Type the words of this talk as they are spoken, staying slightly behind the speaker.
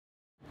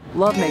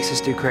Love makes us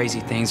do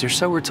crazy things, or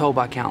so we're told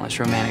by countless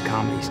romantic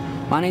comedies.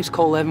 My name's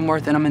Cole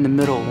Leavenworth, and I'm in the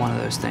middle of one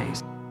of those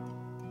things.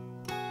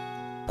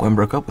 Gwen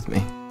broke up with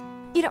me.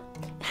 You know,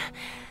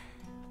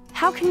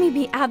 how can we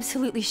be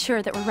absolutely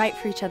sure that we're right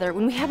for each other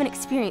when we haven't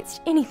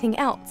experienced anything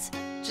else?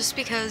 Just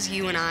because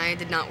you and I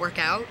did not work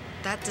out,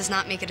 that does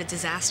not make it a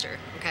disaster,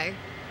 okay?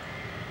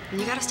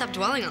 And you gotta stop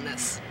dwelling on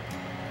this.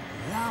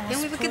 You know,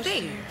 we have a good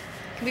thing. We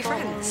can be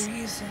friends.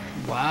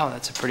 Wow,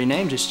 that's a pretty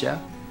name, just Joe.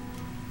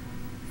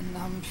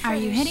 Are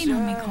you hitting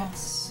on me, Cole?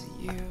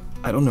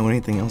 I don't know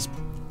anything else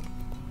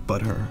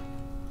but her.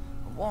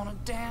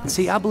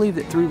 See, I believe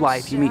that through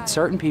life you meet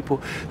certain people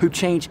who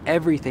change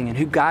everything and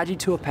who guide you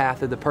to a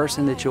path of the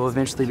person that you'll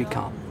eventually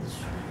become.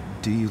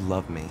 Do you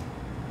love me?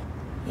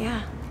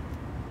 Yeah.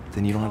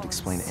 Then you don't have to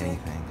explain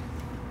anything.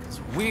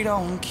 We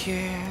don't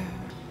care.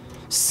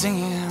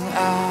 Singing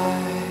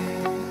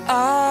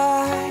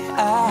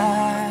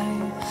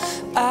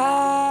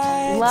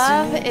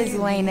Love is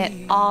laying it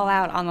all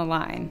out on the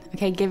line,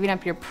 okay? Giving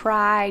up your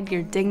pride,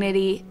 your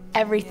dignity,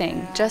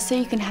 everything, just so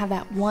you can have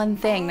that one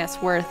thing that's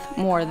worth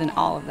more than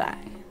all of that.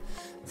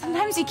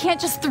 Sometimes you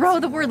can't just throw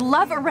the word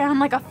love around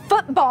like a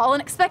football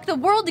and expect the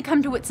world to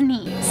come to its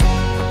knees.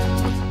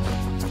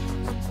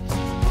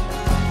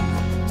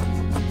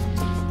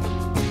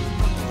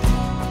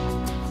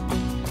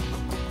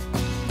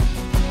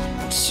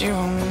 You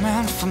were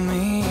meant for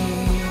me.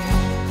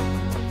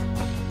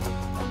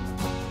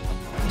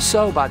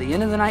 So by the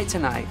end of the night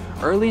tonight,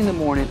 early in the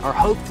morning, or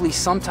hopefully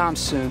sometime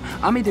soon,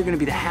 I'm either gonna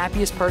be the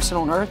happiest person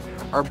on earth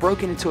or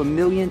broken into a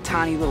million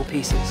tiny little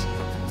pieces.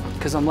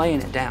 Because I'm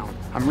laying it down.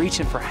 I'm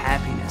reaching for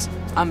happiness.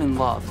 I'm in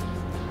love.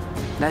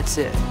 That's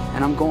it,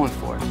 and I'm going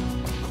for it.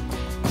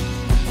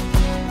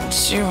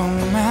 You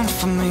were meant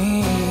for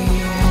me.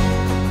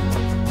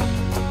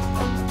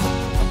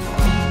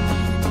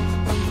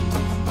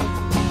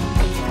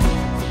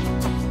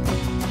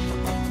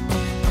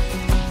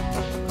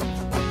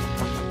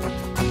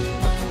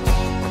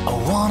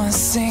 I wanna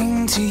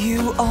sing to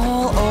you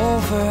all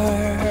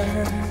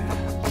over,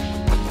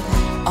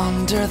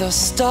 under the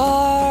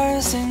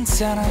stars in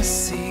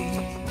Tennessee.